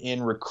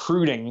in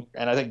recruiting,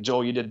 and I think,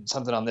 Joel, you did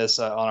something on this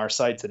on our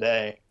site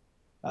today,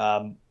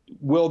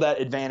 will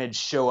that advantage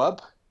show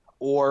up,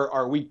 or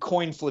are we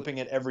coin flipping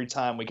it every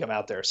time we come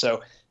out there?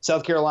 So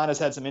South Carolina's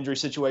had some injury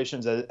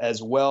situations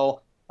as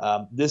well.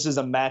 This is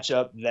a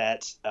matchup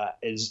that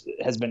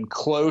has been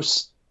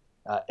close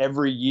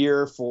every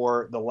year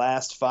for the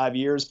last 5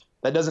 years.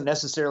 That doesn't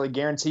necessarily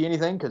guarantee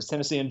anything because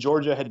Tennessee and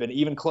Georgia had been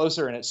even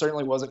closer, and it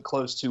certainly wasn't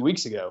close 2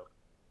 weeks ago.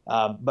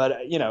 But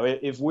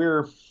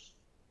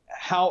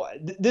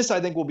this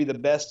I think will be the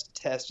best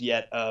test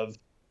yet of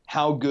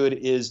how good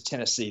is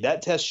Tennessee.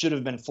 That test should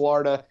have been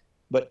Florida,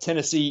 but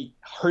Tennessee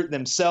hurt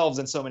themselves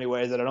in so many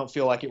ways that I don't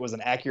feel like it was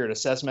an accurate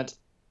assessment.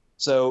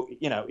 So,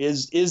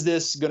 is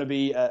this going to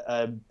be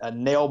a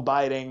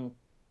nail-biting,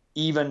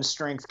 even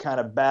strength kind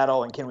of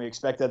battle, and can we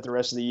expect that the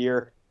rest of the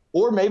year?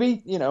 Or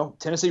maybe,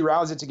 Tennessee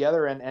riles it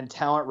together and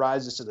talent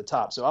rises to the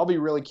top. So I'll be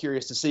really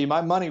curious to see.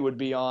 My money would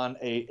be on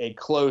a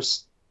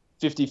close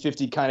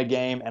 50-50 kind of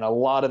game, and a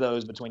lot of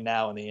those between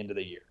now and the end of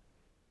the year.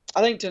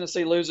 I think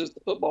Tennessee loses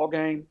the football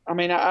game. I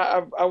mean,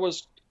 I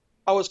was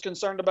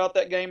concerned about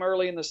that game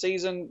early in the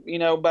season,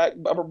 back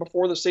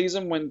before the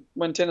season when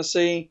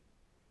Tennessee,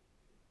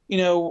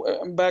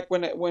 back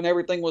when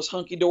everything was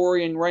hunky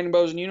dory and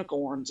rainbows and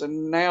unicorns,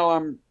 and now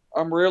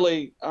I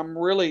really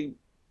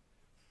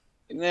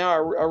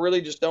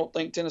just don't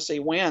think Tennessee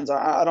wins.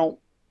 I don't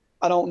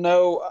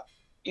know.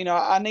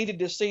 I needed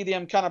to see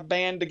them kind of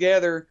band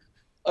together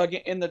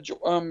in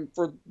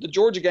for the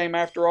Georgia game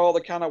after all the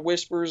kind of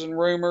whispers and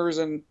rumors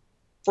and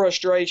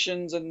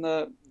frustrations and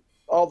the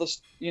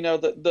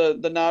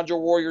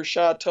Nigel Warrior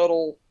Shy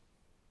Tuttle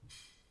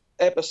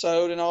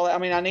episode and all that. I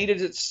mean, I needed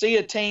to see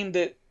a team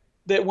that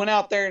went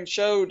out there and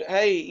showed,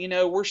 hey,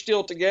 we're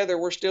still together.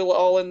 We're still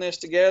all in this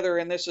together,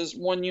 and this is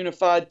one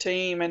unified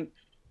team, and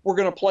we're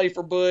going to play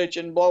for Butch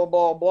and blah,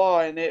 blah, blah, blah.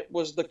 And it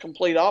was the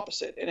complete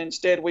opposite. And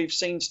instead, we've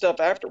seen stuff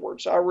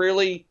afterwards.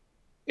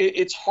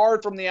 It's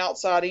hard from the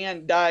outside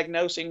in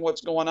diagnosing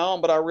what's going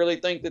on, but I really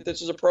think that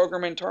this is a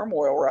program in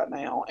turmoil right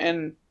now.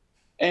 And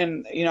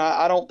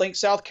I don't think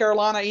South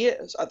Carolina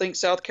is. I think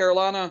South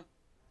Carolina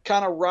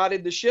kind of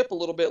righted the ship a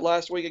little bit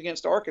last week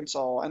against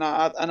Arkansas. And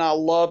I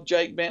love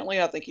Jake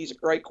Bentley. I think he's a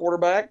great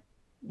quarterback.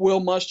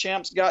 Will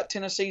Muschamp's got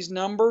Tennessee's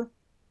number.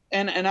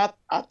 And I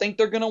think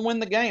they're going to win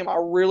the game. I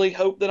really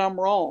hope that I'm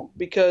wrong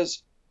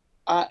because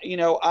I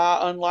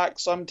unlike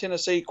some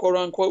Tennessee quote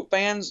unquote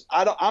fans,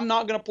 I'm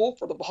not going to pull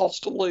for the Vols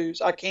to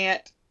lose. I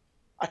can't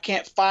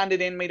find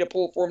it in me to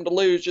pull for them to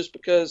lose just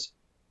because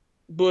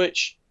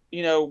Butch,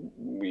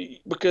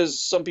 because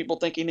some people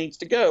think he needs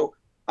to go.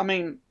 I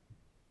mean,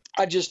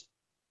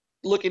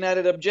 looking at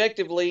it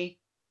objectively,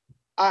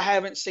 I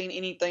haven't seen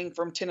anything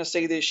from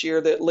Tennessee this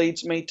year that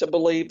leads me to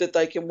believe that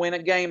they can win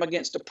a game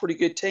against a pretty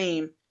good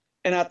team.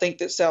 And I think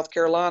that South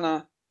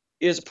Carolina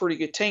is a pretty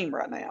good team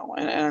right now.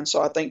 And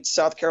so I think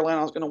South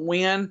Carolina is going to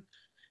win.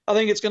 I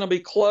think it's going to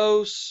be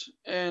close.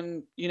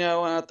 And, and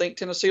I think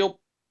Tennessee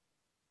will,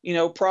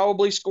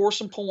 probably score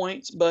some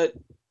points. But,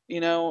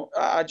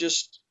 I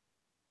just,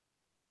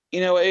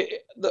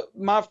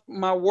 my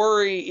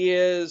worry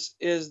is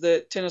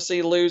that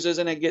Tennessee loses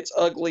and it gets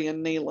ugly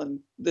in Neyland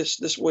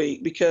this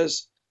week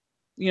because,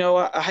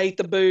 I hate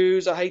the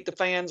boos. I hate the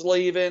fans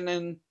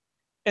leaving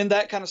and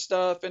that kind of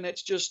stuff. And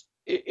it's just,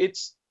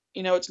 it's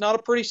not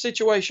a pretty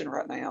situation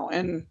right now.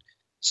 And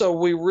so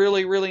we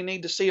really, really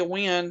need to see a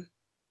win.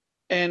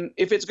 And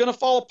if it's going to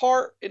fall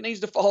apart, it needs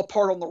to fall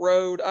apart on the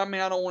road. I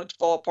mean, I don't want it to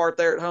fall apart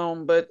there at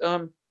home, but,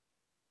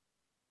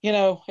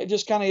 it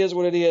just kind of is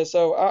what it is.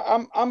 So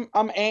I'm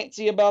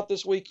antsy about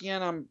this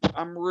weekend.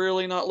 I'm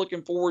really not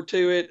looking forward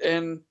to it.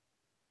 And,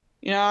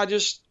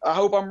 I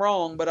hope I'm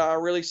wrong, but I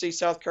really see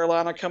South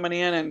Carolina coming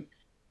in and,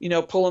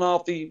 pulling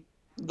off the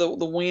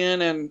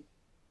win and,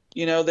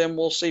 then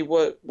we'll see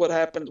what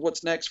happens,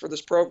 what's next for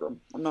this program.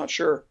 I'm not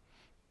sure.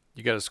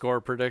 You got a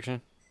score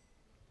prediction?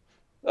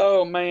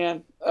 Oh,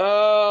 man.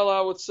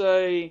 I would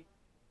say,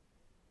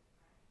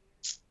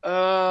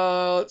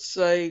 let's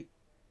say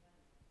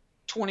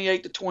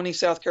 28-20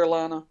 South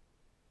Carolina.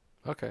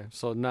 Okay,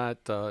 so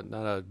not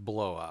a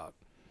blowout.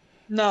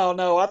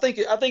 No. I think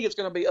it's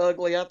going to be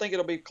ugly. I think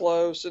it'll be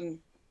close, and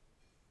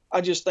I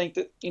just think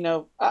that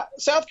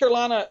South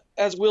Carolina,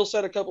 as Will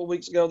said a couple of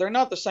weeks ago, they're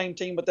not the same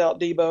team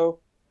without Debo,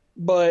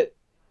 but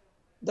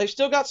they've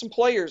still got some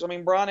players. I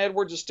mean, Brian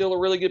Edwards is still a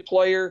really good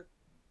player.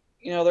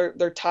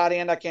 Their tight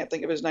end, I can't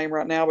think of his name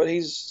right now, but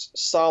he's a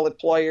solid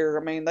player.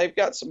 I mean, they've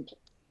got some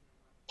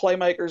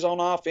playmakers on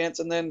offense,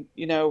 and then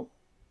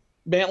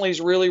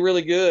Bentley's really,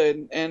 really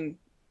good. And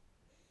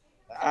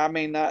I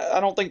mean, I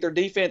don't think their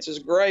defense is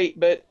great,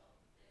 but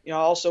I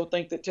also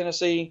think that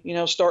Tennessee,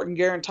 starting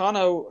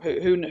Garantano,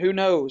 who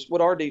knows what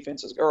our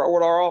defense is or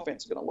what our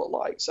offense is going to look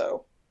like.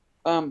 So,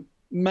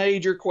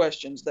 major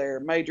questions there,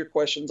 major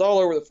questions all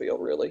over the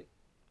field, really,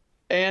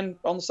 and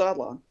on the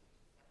sideline.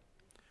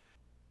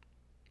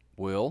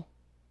 Will?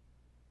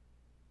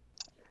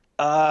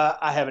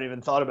 I haven't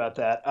even thought about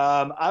that.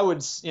 I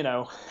would,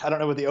 I don't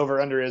know what the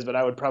over/under is, but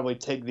I would probably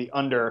take the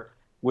under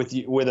with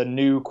a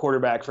new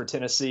quarterback for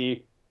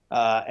Tennessee.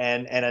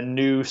 And a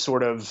new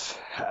sort of,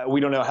 we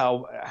don't know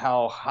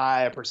how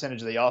high a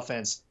percentage of the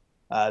offense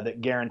that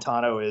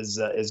Garantano is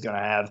going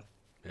to have.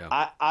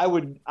 Yeah. I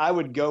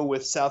would go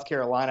with South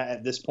Carolina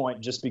at this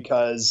point, just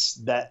because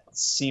that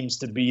seems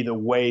to be the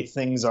way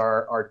things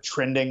are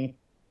trending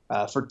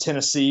for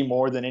Tennessee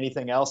more than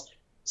anything else.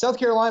 South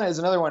Carolina is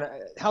another one.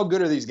 How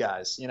good are these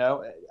guys? I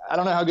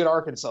don't know how good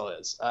Arkansas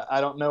is.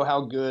 I don't know how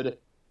good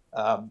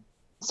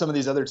some of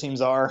these other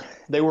teams are.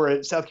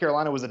 South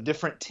Carolina was a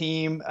different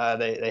team.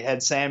 They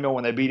had Samuel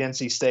when they beat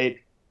NC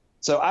State.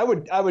 So I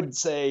would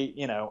say,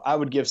 I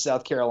would give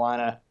South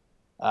Carolina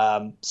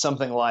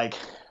something like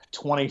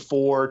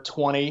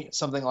 24-20,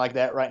 something like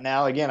that right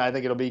now. Again, I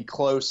think it'll be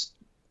close,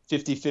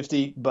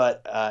 50-50,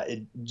 but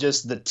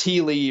just the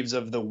tea leaves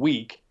of the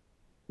week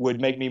would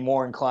make me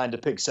more inclined to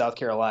pick South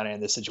Carolina in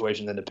this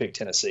situation than to pick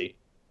Tennessee.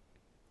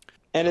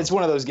 And it's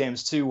one of those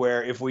games, too,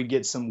 where if we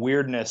get some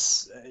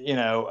weirdness,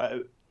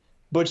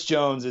 Butch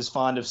Jones is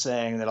fond of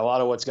saying that a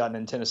lot of what's gotten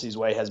in Tennessee's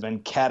way has been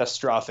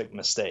catastrophic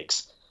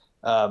mistakes.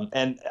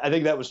 And I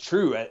think that was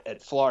true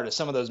at Florida.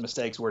 Some of those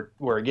mistakes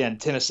were again,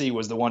 Tennessee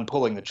was the one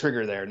pulling the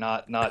trigger there,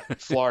 not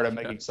Florida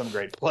making some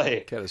great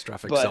play.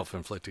 Catastrophic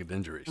self-inflicted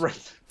injuries.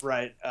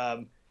 Right.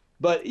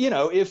 But,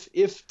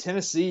 if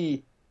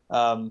Tennessee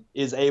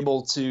is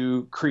able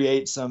to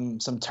create some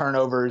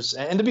turnovers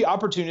and to be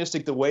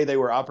opportunistic the way they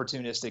were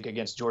opportunistic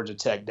against Georgia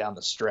Tech down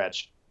the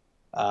stretch,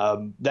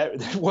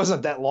 that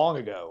wasn't that long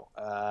ago.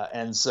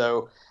 And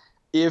so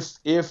if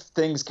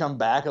things come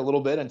back a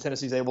little bit and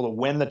Tennessee's able to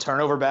win the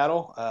turnover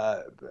battle,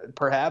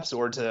 perhaps,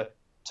 or to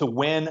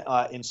win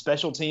in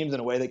special teams in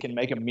a way that can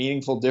make a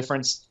meaningful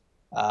difference,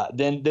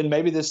 then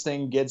maybe this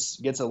thing gets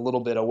a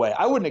little bit away.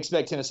 I wouldn't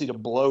expect Tennessee to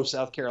blow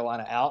South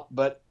Carolina out,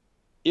 but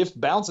if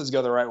bounces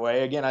go the right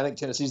way, again, I think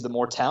Tennessee's the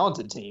more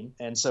talented team.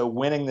 And so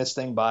winning this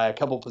thing by a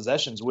couple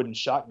possessions wouldn't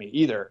shock me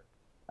either.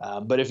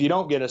 But if you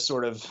don't get a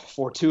sort of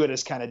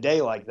fortuitous kind of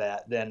day like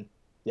that, then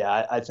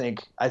yeah, I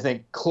think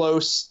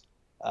close,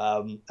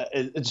 a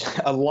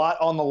lot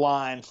on the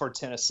line for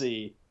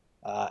Tennessee,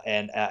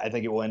 and I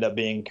think it will end up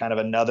being kind of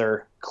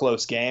another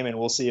close game, and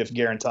we'll see if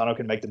Garantano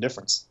can make the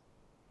difference.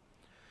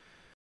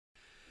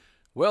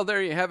 Well,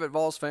 there you have it,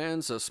 Vols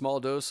fans. A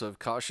small dose of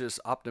cautious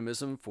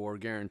optimism for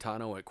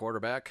Garantano at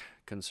quarterback,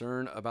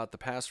 concern about the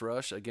pass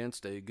rush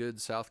against a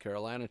good South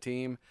Carolina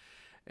team,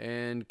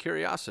 and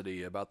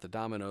curiosity about the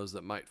dominoes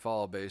that might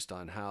fall based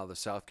on how the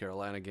South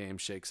Carolina game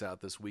shakes out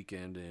this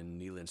weekend in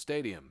Neyland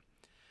Stadium.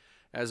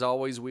 As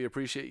always, we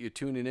appreciate you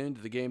tuning in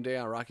to the Game Day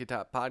on Rocky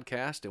Top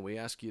podcast, and we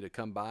ask you to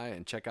come by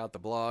and check out the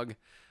blog,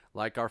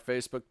 like our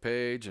Facebook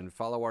page, and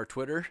follow our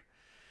Twitter.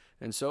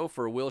 And so,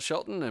 for Will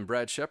Shelton and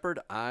Brad Shepard,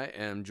 I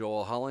am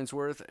Joel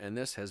Hollingsworth, and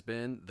this has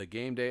been the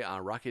Game Day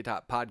on Rocky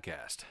Top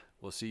podcast.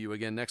 We'll see you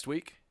again next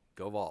week.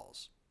 Go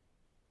Vols.